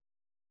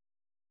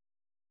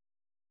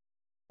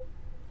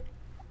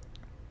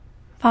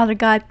Father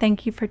God,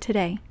 thank you for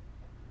today.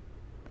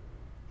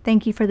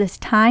 Thank you for this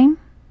time.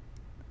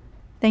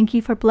 Thank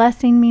you for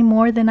blessing me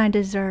more than I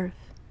deserve.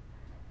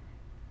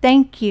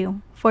 Thank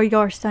you for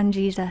your Son,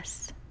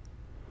 Jesus.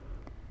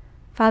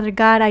 Father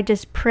God, I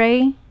just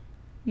pray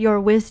your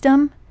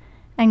wisdom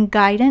and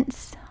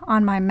guidance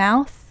on my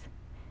mouth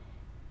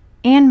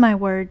and my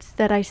words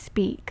that I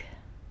speak.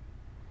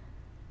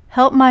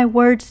 Help my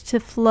words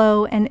to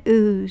flow and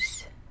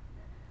ooze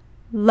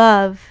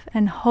love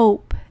and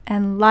hope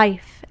and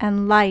life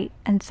and light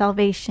and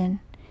salvation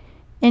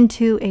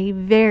into a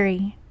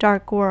very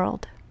dark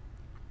world.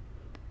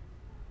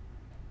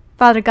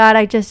 Father God,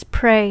 I just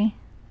pray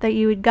that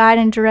you would guide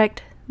and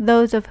direct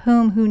those of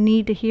whom who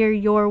need to hear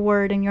your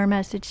word and your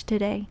message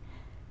today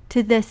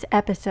to this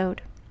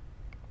episode.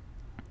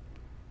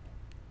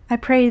 I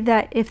pray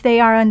that if they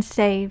are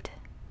unsaved,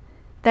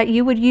 that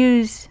you would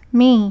use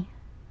me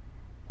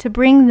to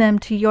bring them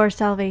to your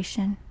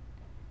salvation.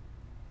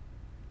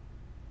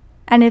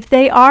 And if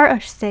they are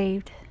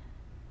saved,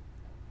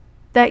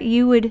 that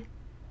you would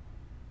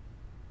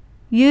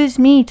use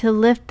me to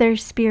lift their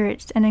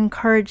spirits and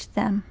encourage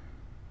them.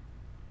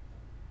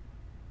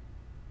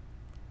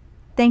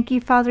 Thank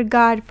you, Father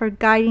God, for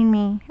guiding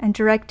me and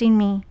directing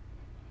me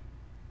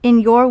in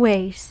your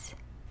ways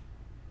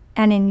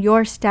and in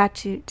your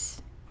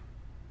statutes.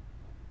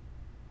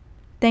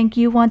 Thank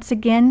you once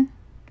again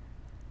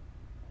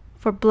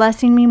for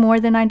blessing me more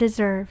than I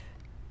deserve,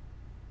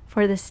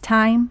 for this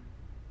time,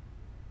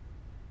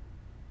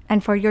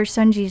 and for your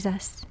Son,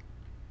 Jesus.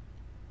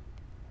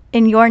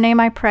 In your name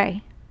I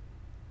pray.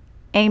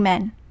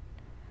 Amen.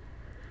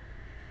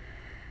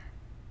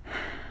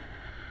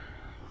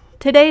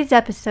 Today's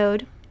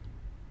episode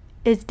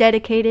is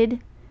dedicated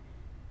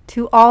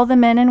to all the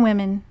men and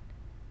women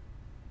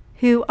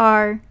who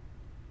are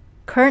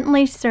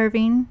currently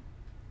serving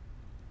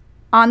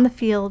on the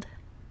field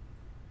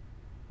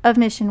of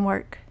mission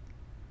work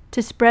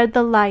to spread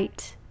the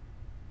light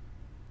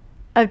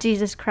of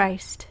Jesus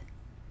Christ,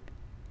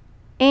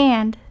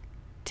 and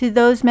to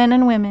those men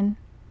and women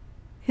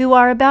who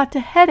are about to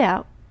head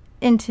out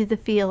into the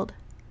field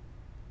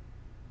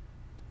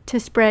to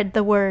spread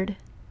the word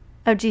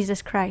of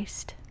Jesus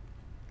Christ.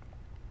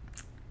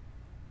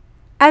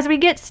 As we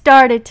get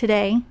started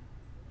today,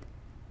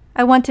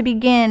 I want to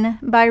begin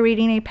by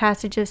reading a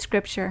passage of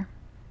Scripture.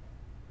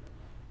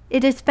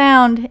 It is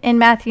found in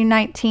Matthew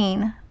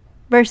 19,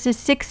 verses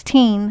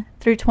 16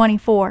 through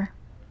 24.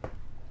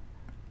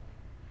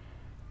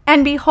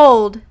 And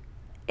behold,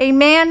 a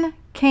man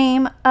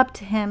came up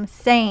to him,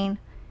 saying,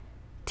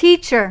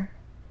 Teacher,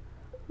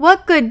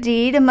 what good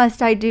deed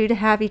must I do to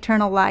have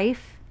eternal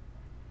life?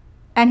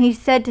 And he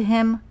said to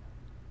him,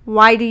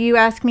 Why do you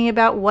ask me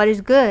about what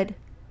is good?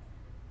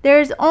 There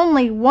is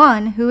only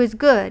one who is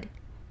good.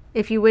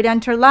 If you would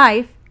enter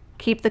life,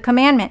 keep the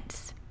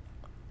commandments.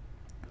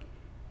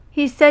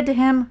 He said to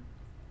him,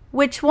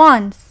 Which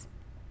ones?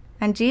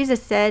 And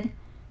Jesus said,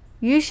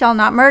 You shall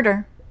not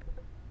murder.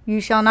 You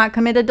shall not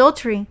commit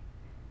adultery.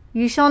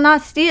 You shall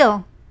not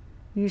steal.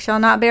 You shall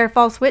not bear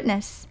false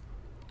witness.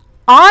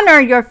 Honor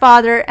your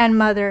father and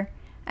mother,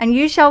 and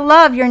you shall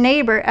love your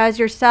neighbor as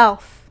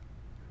yourself.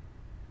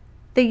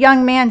 The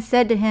young man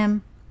said to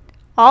him,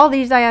 All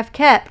these I have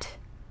kept.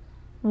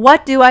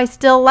 What do I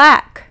still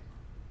lack?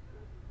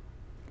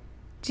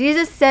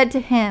 Jesus said to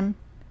him,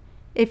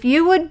 If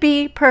you would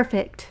be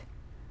perfect,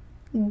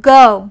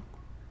 go,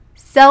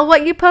 sell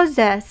what you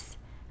possess,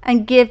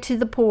 and give to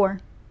the poor,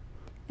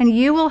 and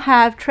you will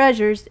have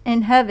treasures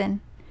in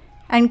heaven.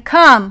 And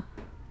come,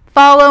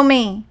 follow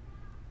me.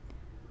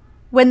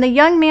 When the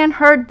young man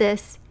heard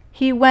this,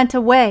 he went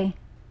away,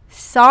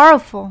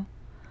 sorrowful,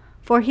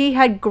 for he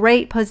had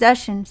great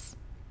possessions.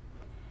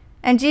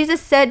 And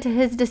Jesus said to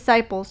his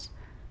disciples,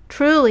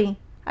 Truly,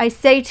 I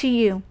say to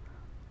you,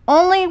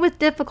 only with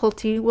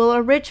difficulty will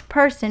a rich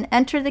person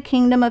enter the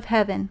kingdom of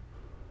heaven.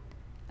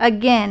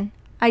 Again,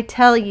 I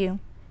tell you,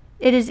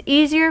 it is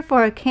easier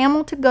for a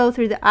camel to go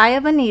through the eye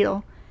of a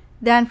needle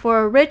than for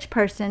a rich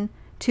person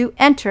to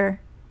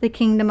enter the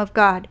kingdom of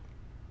God.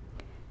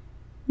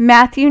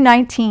 Matthew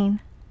 19,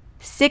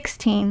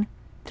 16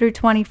 through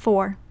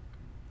 24.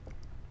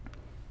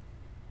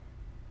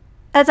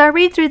 As I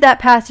read through that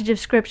passage of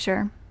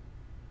Scripture,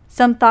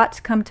 some thoughts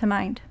come to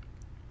mind.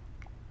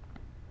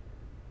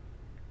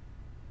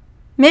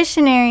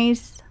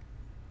 Missionaries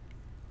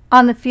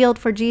on the field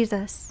for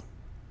Jesus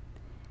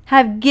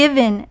have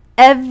given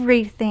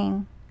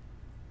everything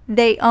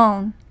they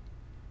own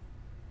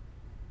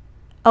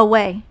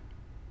away.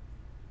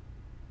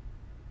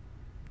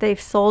 They've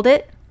sold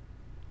it.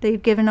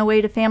 They've given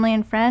away to family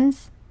and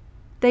friends.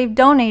 They've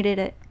donated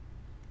it.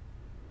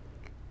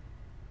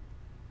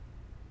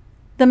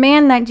 The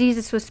man that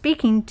Jesus was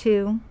speaking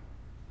to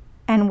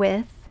and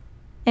with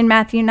in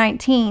Matthew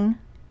 19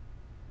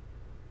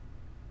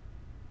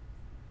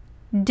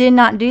 did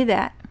not do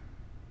that.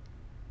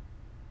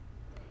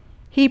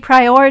 He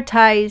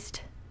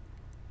prioritized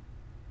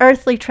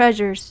earthly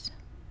treasures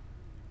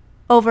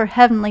over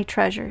heavenly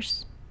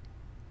treasures.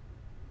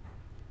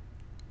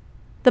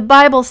 The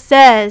Bible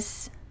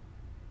says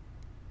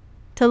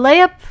to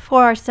lay up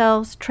for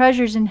ourselves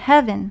treasures in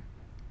heaven,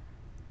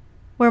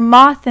 where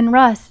moth and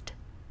rust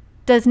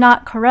does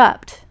not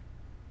corrupt,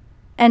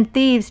 and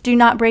thieves do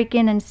not break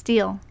in and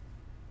steal.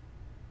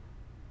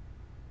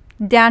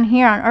 Down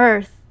here on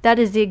earth, that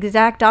is the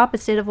exact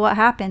opposite of what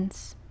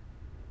happens.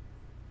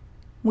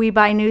 We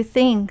buy new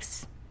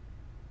things,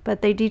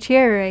 but they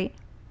deteriorate.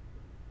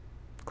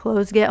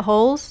 Clothes get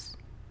holes,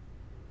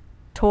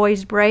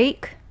 toys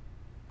break,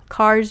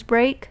 cars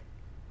break,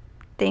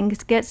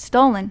 things get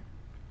stolen.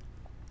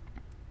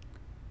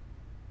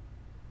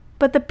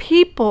 But the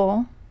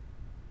people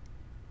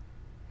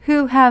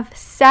who have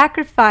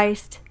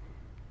sacrificed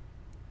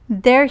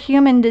their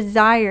human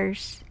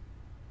desires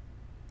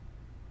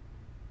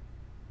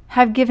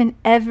have given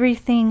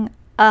everything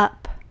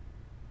up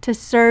to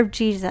serve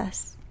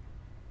Jesus.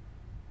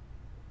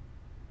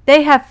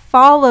 They have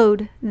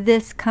followed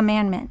this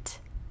commandment.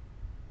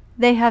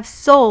 They have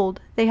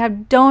sold, they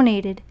have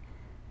donated,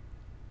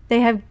 they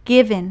have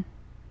given.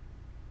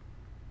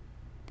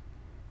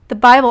 The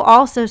Bible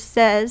also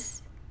says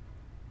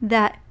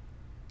that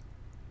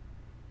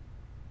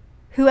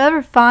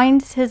whoever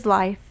finds his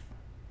life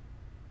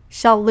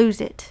shall lose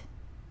it.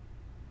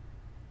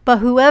 But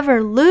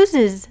whoever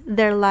loses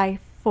their life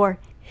for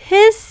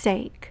his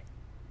sake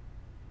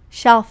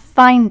shall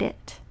find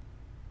it.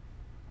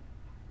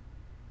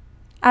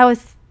 I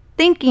was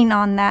thinking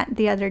on that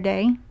the other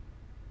day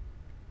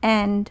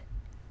and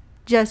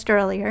just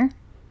earlier,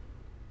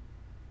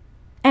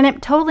 and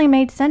it totally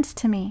made sense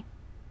to me.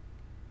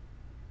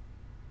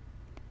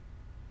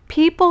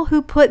 People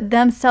who put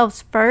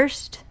themselves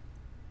first,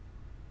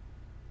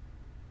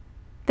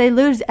 they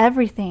lose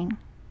everything.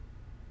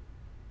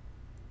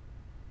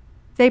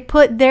 They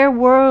put their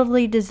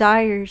worldly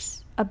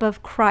desires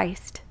above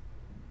Christ,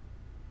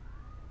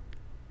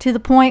 to the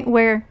point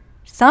where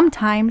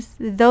sometimes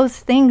those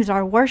things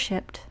are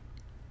worshipped.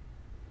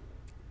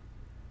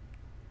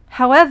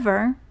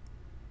 However,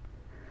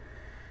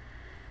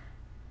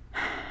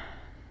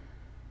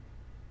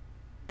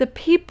 the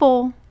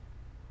people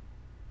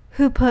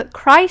who put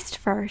Christ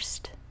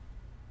first,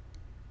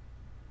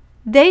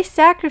 they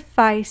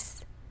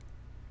sacrifice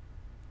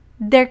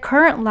their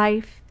current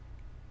life,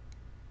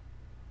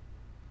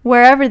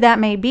 wherever that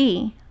may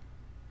be,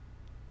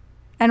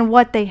 and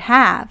what they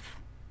have,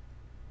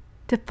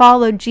 to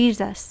follow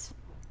Jesus.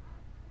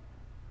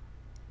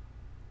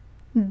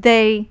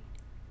 They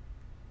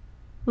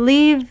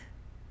leave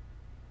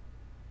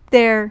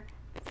their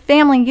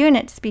family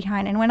units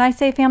behind. And when I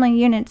say family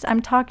units,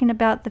 I'm talking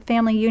about the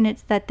family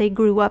units that they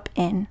grew up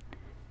in.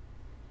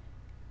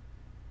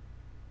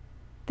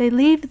 They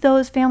leave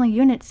those family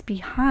units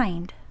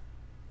behind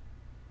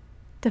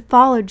to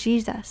follow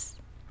Jesus.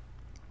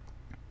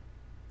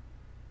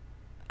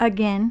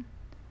 Again,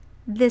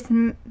 this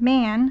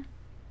man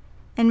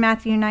in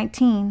Matthew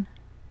 19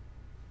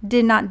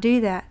 did not do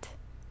that.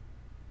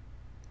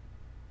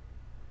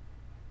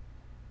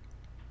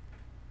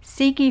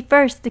 Seek ye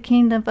first the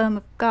kingdom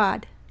of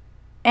God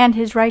and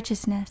his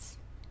righteousness.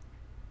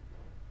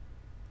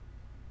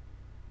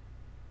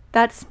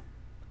 That's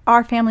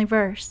our family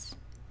verse.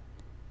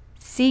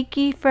 Seek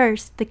ye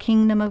first the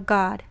kingdom of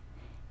God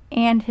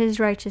and his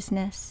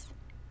righteousness.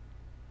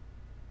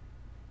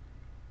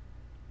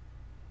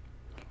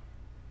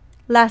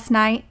 Last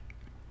night,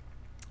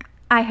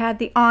 I had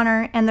the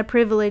honor and the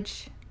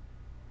privilege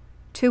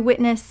to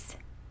witness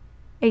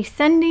a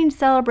sending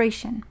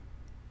celebration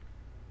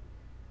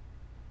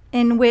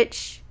in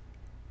which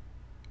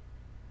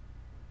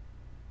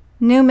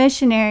new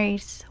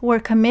missionaries were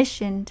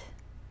commissioned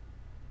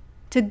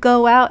to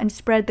go out and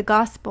spread the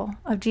gospel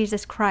of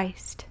Jesus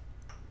Christ.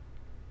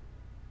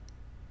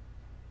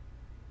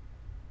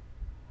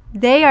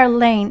 They are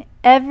laying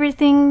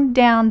everything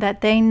down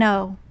that they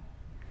know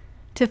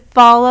to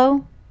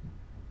follow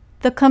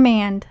the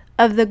command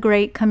of the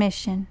Great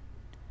Commission.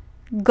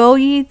 Go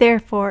ye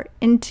therefore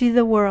into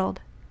the world,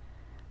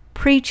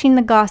 preaching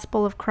the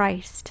gospel of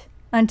Christ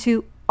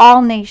unto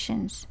all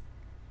nations,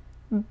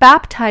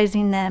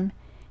 baptizing them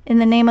in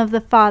the name of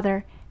the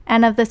Father,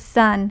 and of the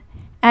Son,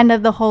 and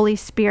of the Holy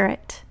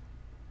Spirit.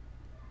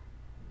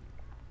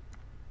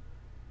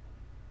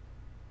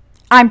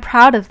 I'm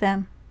proud of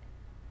them.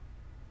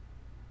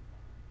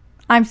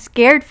 I'm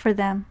scared for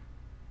them.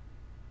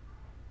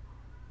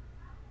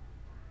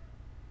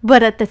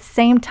 But at the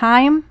same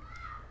time,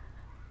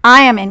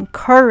 I am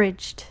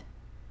encouraged,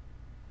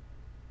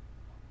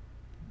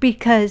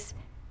 because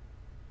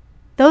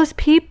those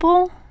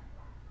people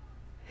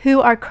who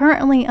are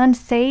currently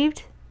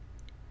unsaved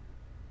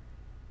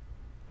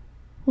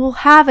will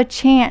have a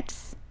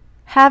chance,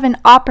 have an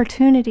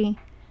opportunity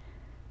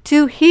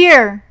to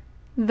hear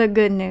the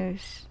good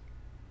news,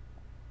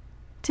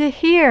 to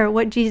hear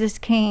what Jesus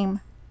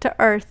came to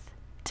earth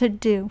to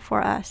do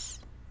for us.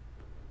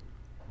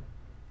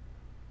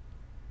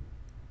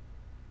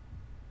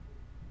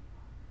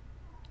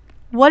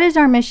 What is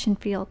our mission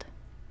field?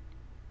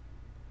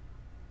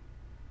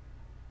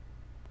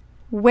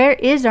 Where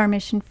is our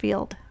mission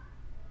field?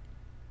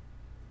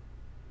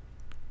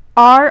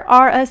 Are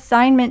our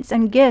assignments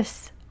and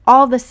gifts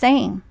all the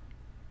same?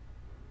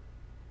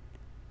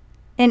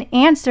 in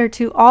answer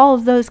to all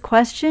of those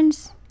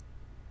questions?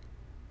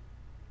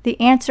 The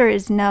answer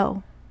is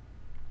no.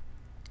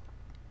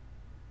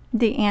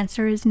 The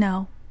answer is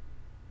no.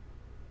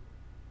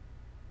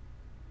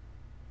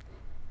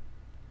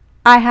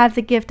 I have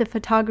the gift of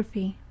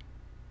photography.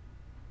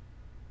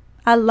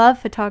 I love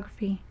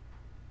photography.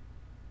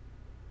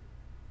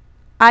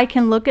 I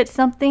can look at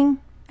something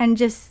and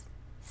just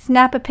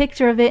snap a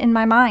picture of it in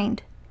my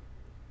mind.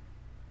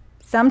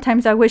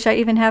 Sometimes I wish I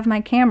even have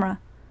my camera.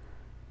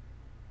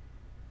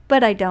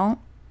 But I don't.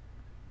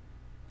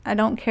 I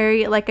don't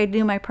carry it like I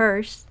do my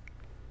purse.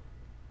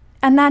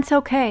 And that's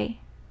okay.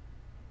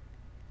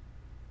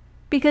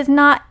 Because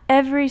not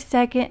every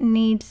second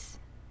needs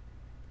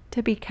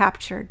to be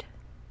captured.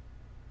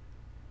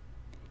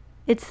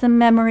 It's the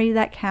memory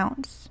that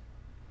counts.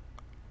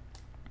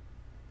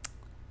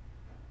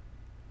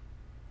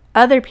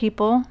 Other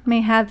people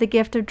may have the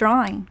gift of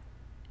drawing.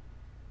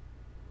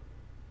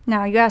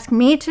 Now, you ask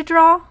me to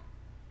draw?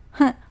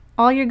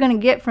 All you're going to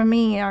get from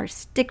me are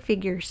stick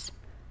figures.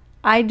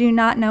 I do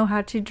not know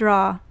how to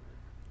draw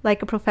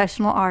like a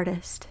professional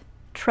artist.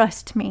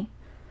 Trust me.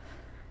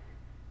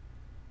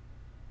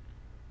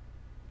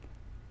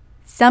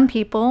 Some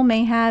people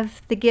may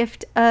have the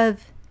gift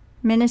of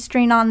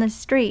ministering on the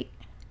street,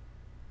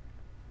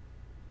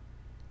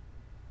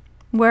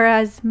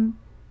 whereas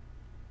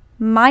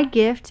my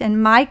gift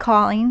and my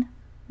calling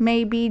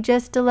may be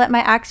just to let my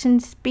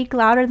actions speak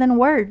louder than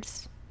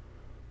words.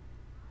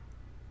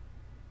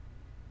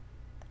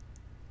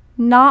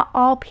 Not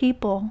all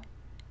people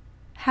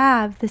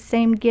have the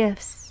same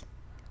gifts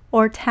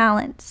or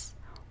talents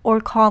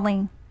or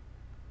calling.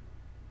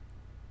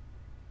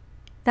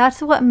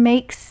 That's what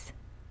makes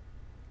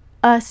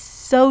us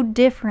so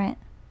different,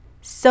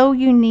 so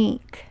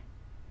unique.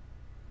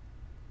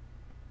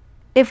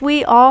 If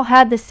we all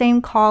had the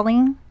same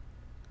calling,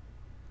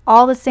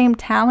 all the same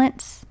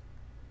talents,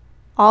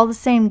 all the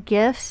same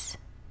gifts,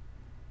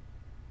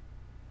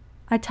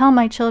 I tell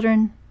my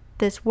children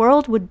this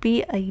world would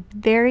be a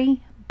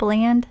very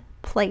bland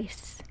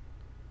place.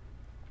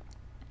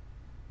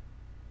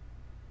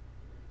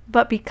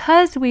 But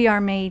because we are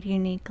made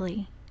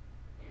uniquely,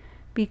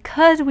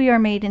 because we are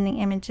made in the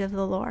image of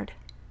the Lord,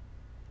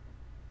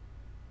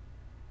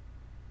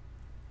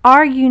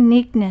 our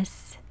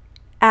uniqueness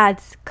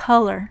adds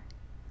color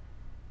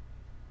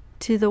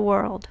to the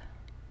world.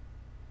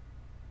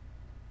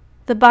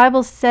 The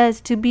Bible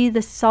says to be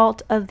the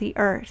salt of the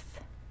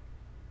earth.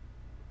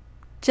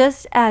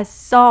 Just as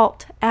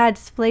salt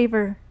adds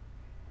flavor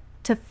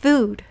to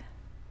food,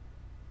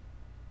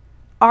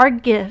 our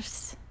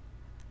gifts,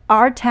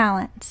 our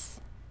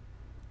talents,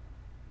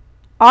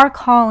 our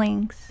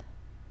callings,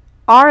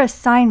 our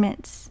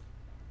assignments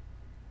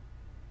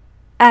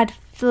add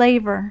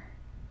flavor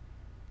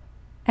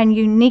and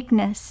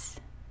uniqueness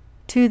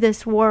to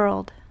this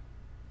world.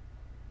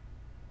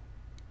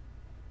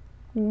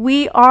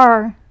 We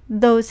are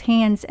those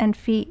hands and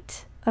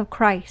feet of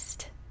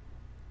Christ.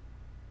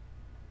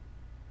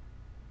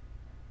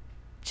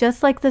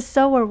 Just like the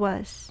sower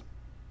was.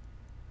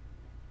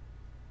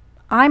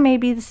 I may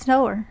be the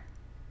sower.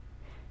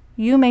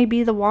 You may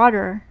be the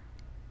waterer.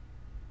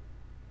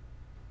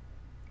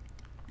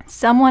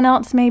 Someone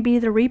else may be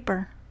the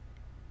reaper.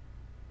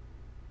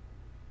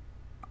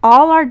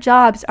 All our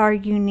jobs are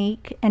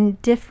unique and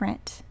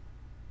different.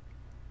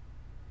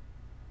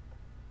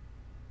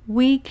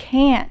 We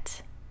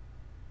can't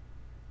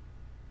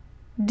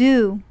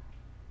do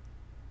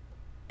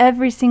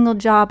every single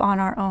job on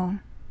our own.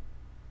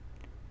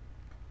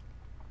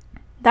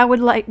 That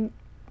would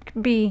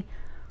be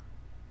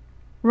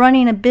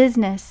running a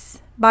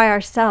business by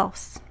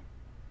ourselves.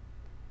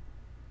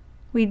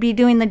 We'd be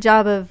doing the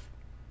job of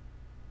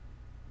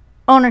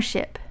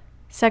ownership,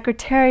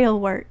 secretarial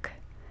work,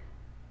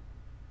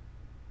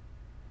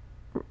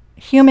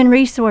 human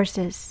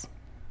resources.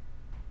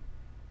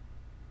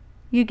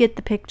 You get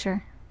the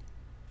picture.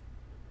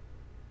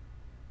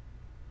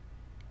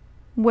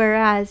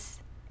 Whereas,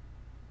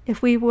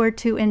 if we were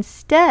to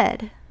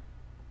instead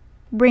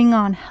bring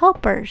on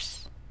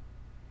helpers,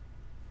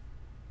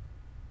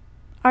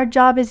 our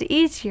job is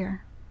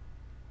easier.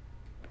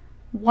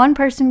 One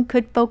person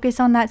could focus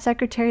on that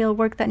secretarial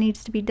work that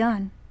needs to be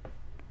done.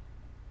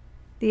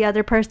 The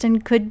other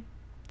person could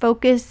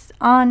focus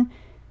on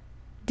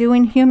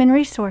doing human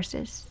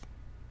resources,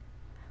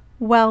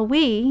 while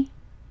we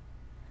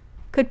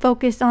could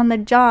focus on the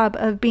job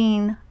of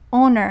being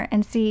owner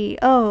and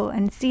CEO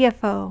and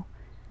CFO,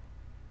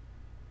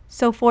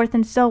 so forth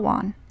and so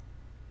on.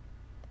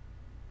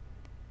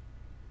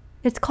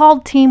 It's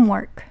called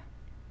teamwork.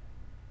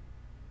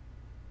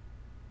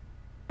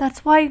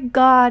 That's why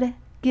God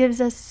gives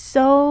us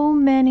so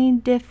many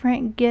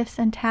different gifts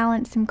and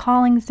talents and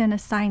callings and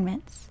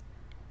assignments.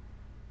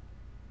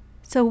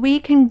 So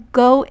we can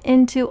go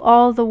into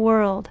all the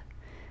world,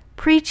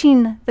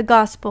 preaching the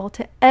gospel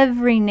to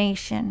every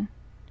nation,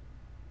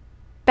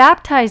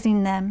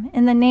 baptizing them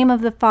in the name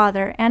of the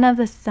Father and of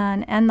the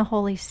Son and the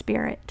Holy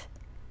Spirit.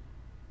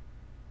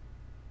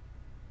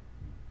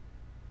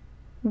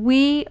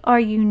 We are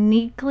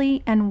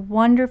uniquely and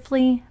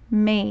wonderfully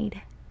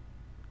made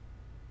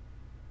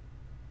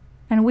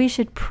and we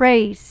should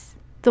praise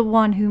the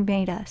one who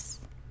made us.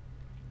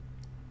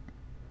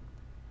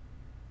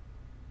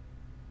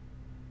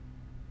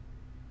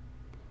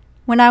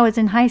 When I was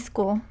in high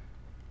school,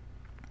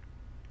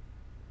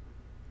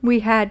 we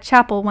had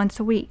chapel once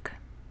a week.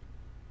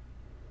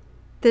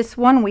 This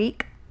one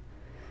week,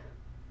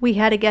 we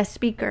had a guest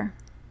speaker.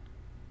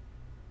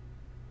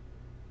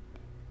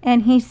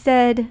 And he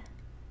said,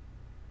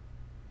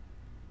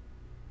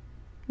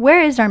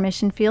 "Where is our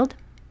mission field?"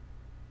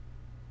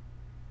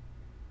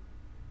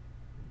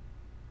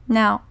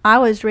 Now, I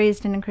was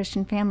raised in a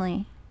Christian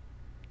family.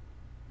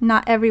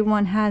 Not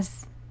everyone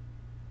has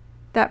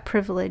that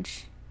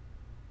privilege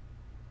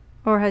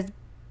or has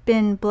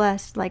been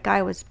blessed like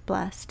I was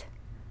blessed.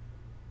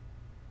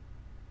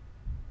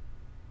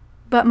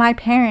 But my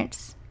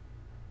parents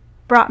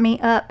brought me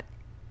up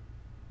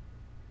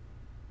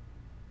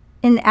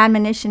in the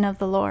admonition of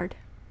the Lord.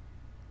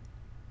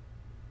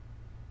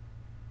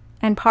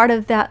 And part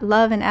of that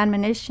love and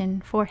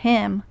admonition for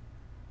Him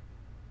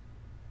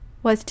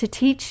was to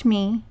teach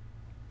me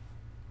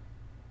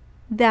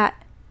that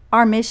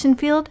our mission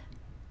field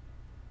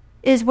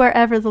is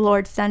wherever the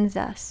Lord sends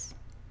us.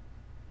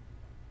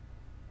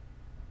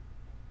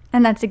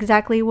 And that's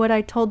exactly what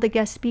I told the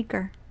guest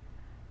speaker.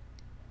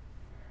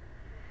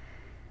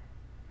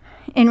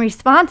 In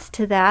response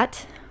to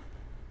that,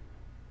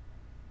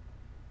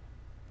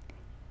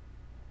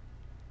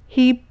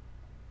 he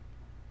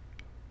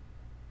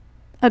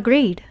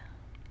agreed.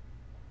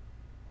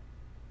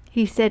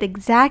 He said,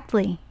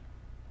 "Exactly.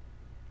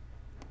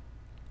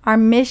 Our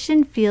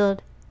mission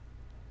field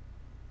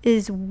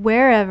is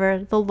wherever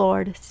the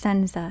Lord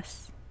sends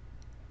us."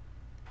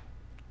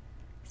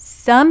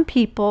 Some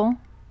people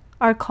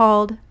are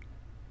called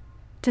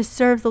to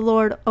serve the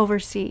Lord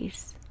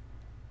overseas.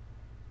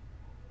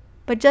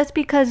 But just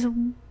because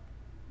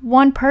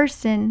one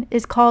person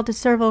is called to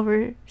serve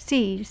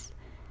overseas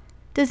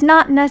does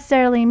not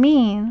necessarily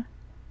mean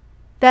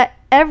that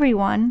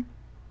everyone,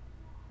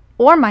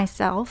 or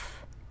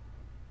myself,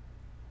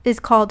 is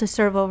called to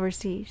serve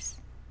overseas.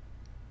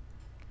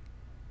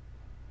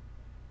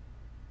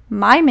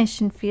 My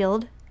mission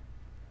field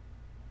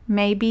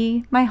may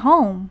be my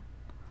home,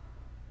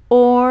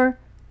 or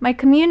my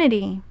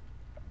community,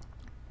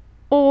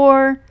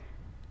 or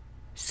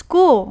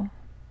school,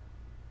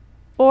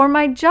 or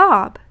my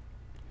job.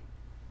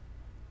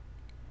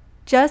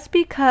 Just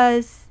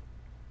because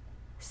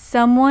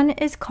someone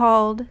is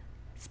called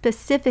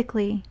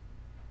specifically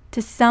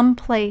to some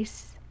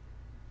place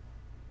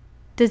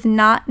does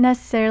not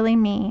necessarily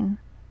mean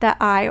that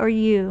I or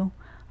you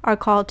are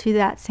called to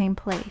that same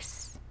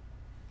place.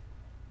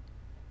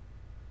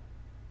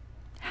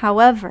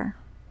 However,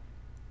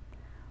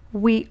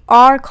 we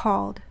are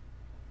called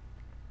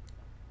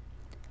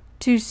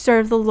to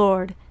serve the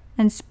Lord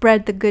and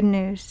spread the good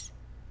news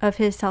of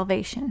His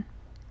salvation.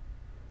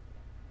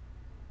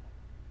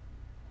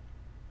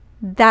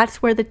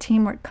 That's where the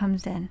teamwork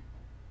comes in.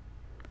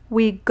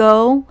 We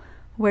go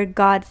where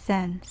God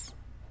sends.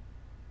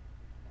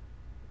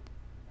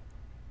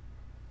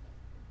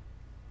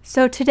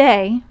 So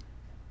today,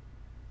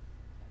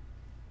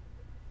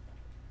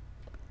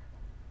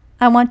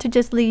 I want to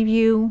just leave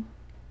you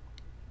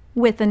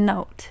with a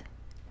note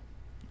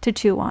to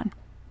chew on.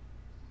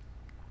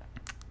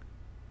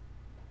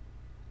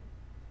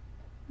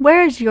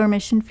 Where is your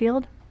mission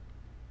field?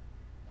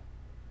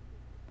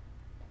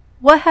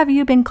 What have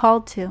you been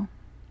called to?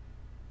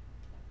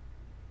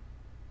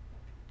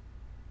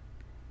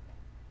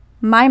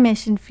 My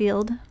mission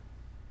field,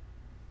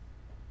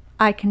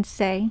 I can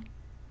say,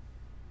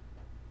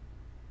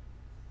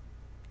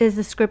 is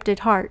the scripted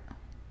heart.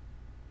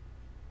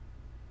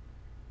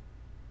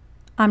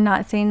 I'm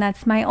not saying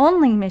that's my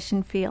only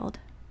mission field.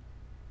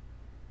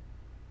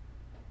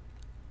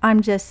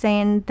 I'm just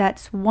saying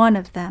that's one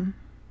of them.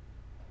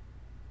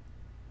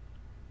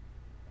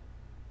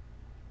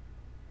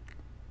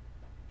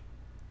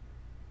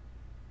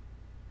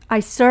 I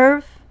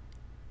serve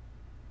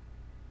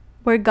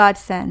where God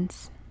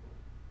sends.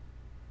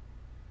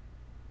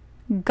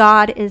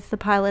 God is the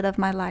pilot of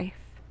my life,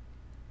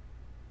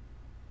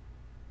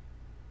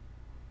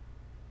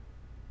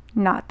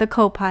 not the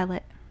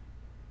co-pilot.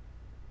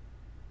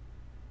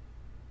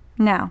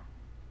 Now,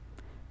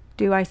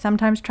 do I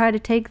sometimes try to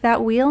take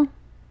that wheel?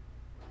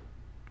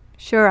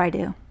 Sure I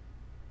do.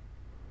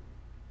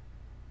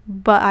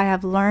 But I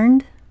have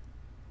learned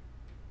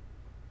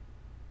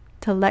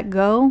to let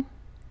go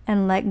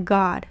and let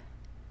God.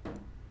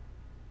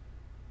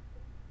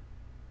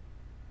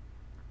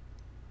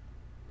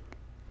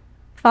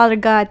 Father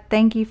God,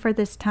 thank you for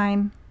this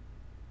time.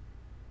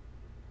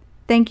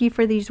 Thank you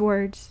for these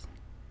words.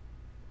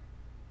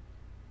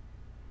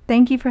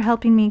 Thank you for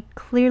helping me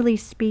clearly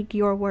speak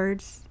your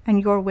words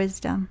and your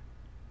wisdom.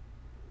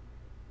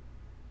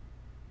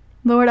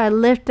 Lord, I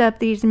lift up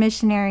these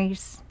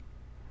missionaries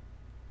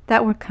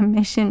that were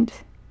commissioned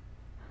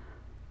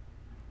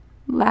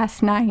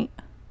last night.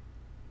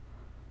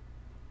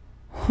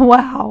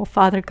 Wow,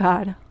 Father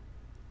God.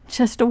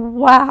 Just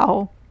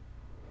wow.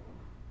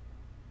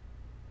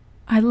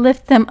 I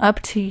lift them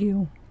up to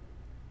you.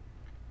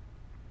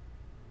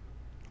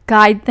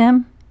 Guide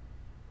them,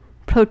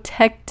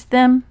 protect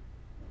them,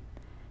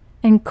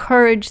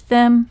 encourage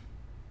them.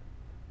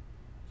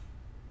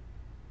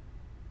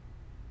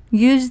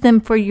 Use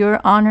them for your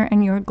honor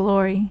and your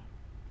glory.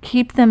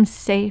 Keep them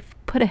safe.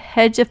 Put a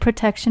hedge of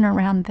protection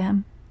around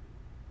them.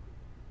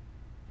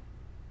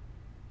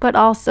 But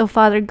also,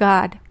 Father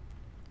God,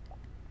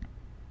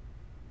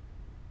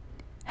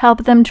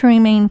 help them to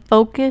remain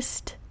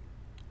focused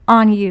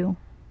on you,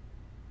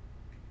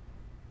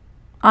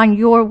 on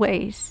your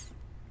ways,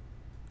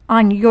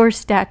 on your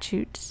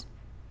statutes.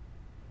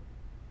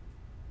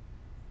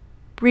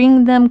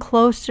 Bring them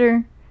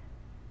closer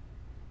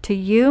to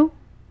you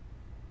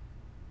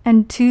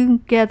and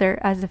together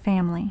as a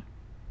family.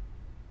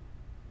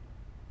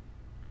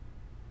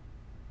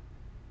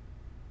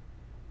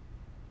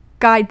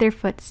 Guide their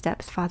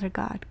footsteps, Father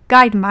God.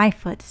 Guide my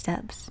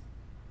footsteps.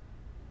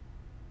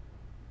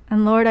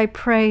 And Lord, I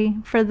pray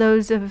for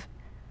those of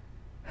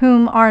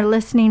whom are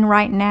listening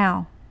right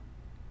now,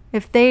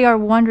 if they are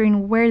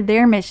wondering where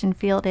their mission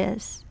field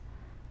is,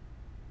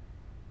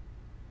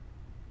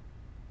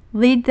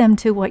 lead them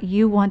to what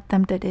you want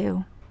them to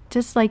do,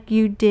 just like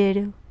you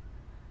did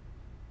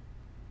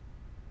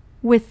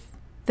with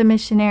the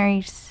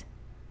missionaries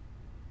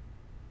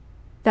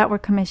that were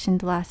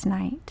commissioned last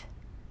night.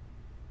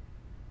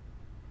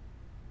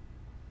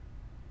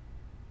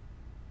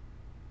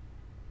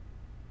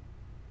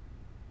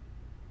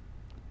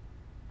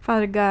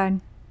 Father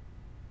God,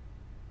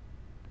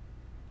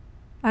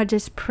 I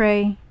just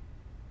pray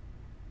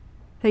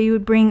that you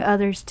would bring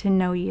others to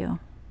know you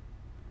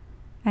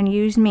and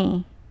use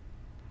me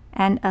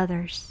and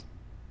others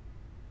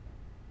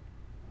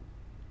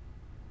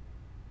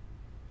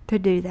to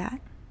do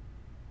that.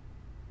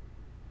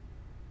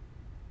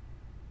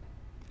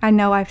 I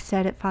know I've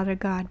said it, Father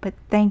God, but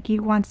thank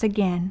you once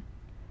again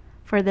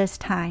for this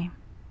time.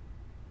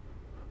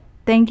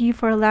 Thank you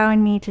for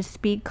allowing me to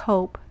speak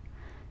hope,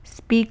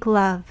 speak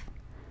love,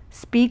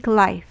 speak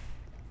life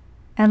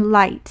and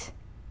light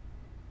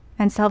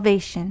and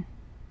salvation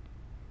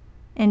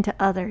into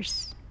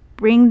others.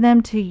 Bring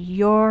them to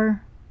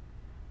your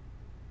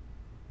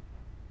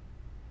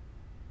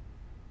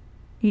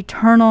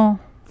eternal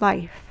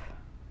life.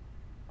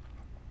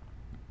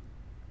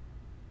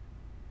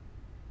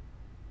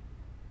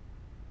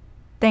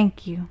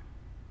 Thank you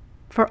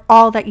for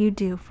all that you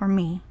do for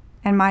me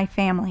and my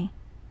family.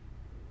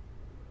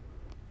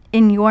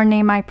 In your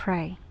name I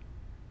pray.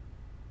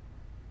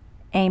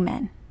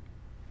 Amen.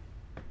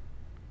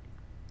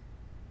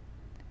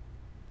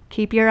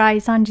 Keep your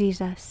eyes on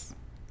Jesus.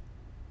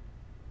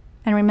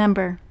 And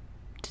remember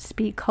to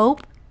speak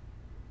hope,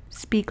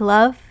 speak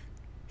love,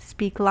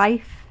 speak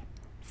life,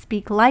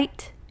 speak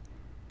light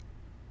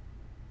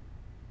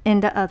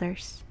into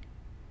others.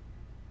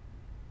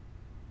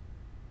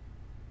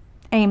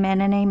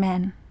 Amen and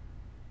amen.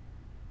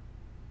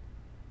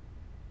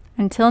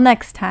 Until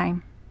next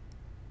time,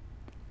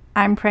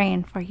 I'm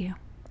praying for you.